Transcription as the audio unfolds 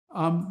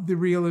the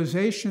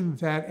realization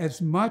that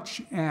as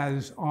much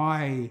as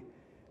I,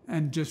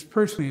 and just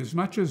personally, as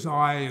much as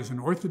I, as an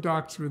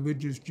Orthodox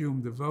religious Jew,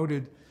 am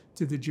devoted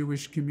to the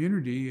Jewish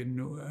community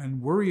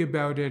and worry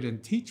about it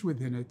and teach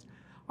within it,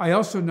 I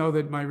also know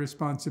that my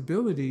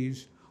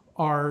responsibilities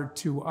are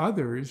to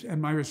others,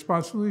 and my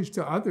responsibilities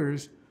to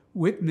others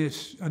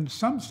witness, in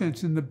some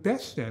sense, in the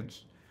best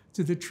sense,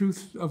 to the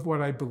truth of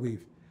what I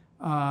believe.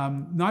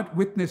 Not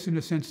witness in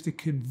a sense to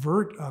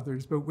convert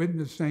others, but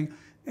witness saying,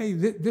 hey,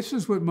 this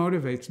is what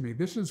motivates me.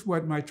 This is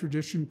what my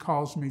tradition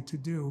calls me to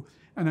do.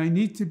 And I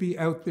need to be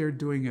out there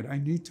doing it. I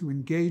need to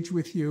engage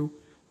with you.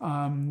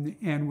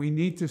 And we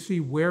need to see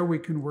where we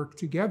can work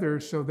together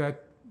so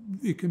that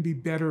it can be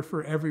better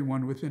for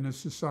everyone within a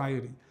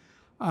society.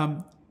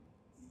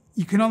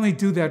 You can only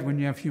do that when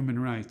you have human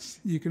rights.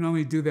 You can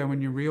only do that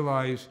when you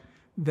realize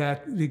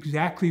that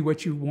exactly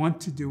what you want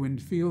to do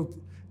and feel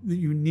that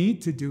you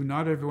need to do,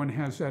 not everyone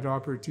has that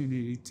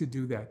opportunity to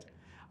do that.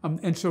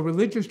 And so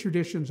religious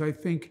traditions, I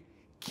think,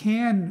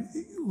 can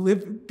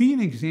be an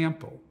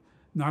example,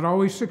 not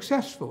always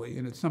successfully,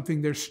 and it's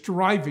something they're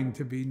striving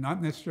to be,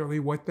 not necessarily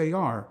what they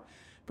are,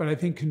 but I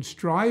think can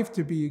strive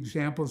to be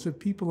examples of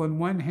people on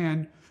one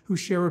hand who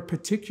share a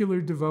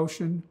particular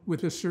devotion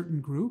with a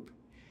certain group,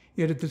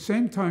 yet at the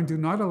same time do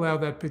not allow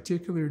that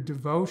particular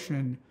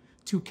devotion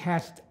to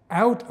cast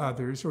out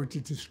others or to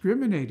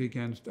discriminate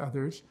against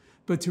others,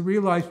 but to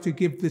realize to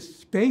give the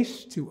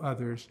space to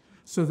others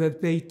so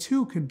that they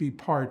too can be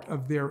part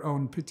of their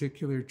own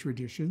particular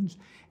traditions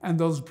and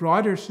those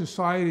broader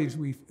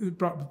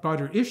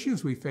broader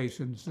issues we face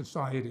in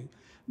society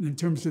in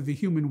terms of the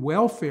human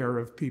welfare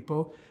of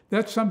people.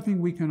 That's something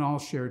we can all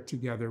share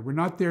together. We're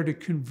not there to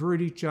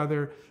convert each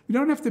other. We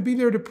don't have to be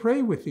there to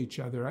pray with each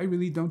other. I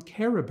really don't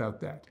care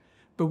about that.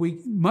 But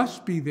we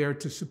must be there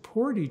to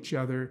support each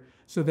other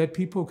so that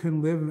people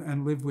can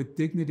live with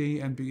dignity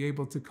and be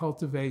able to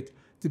cultivate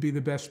to be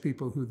the best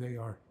people who they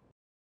are.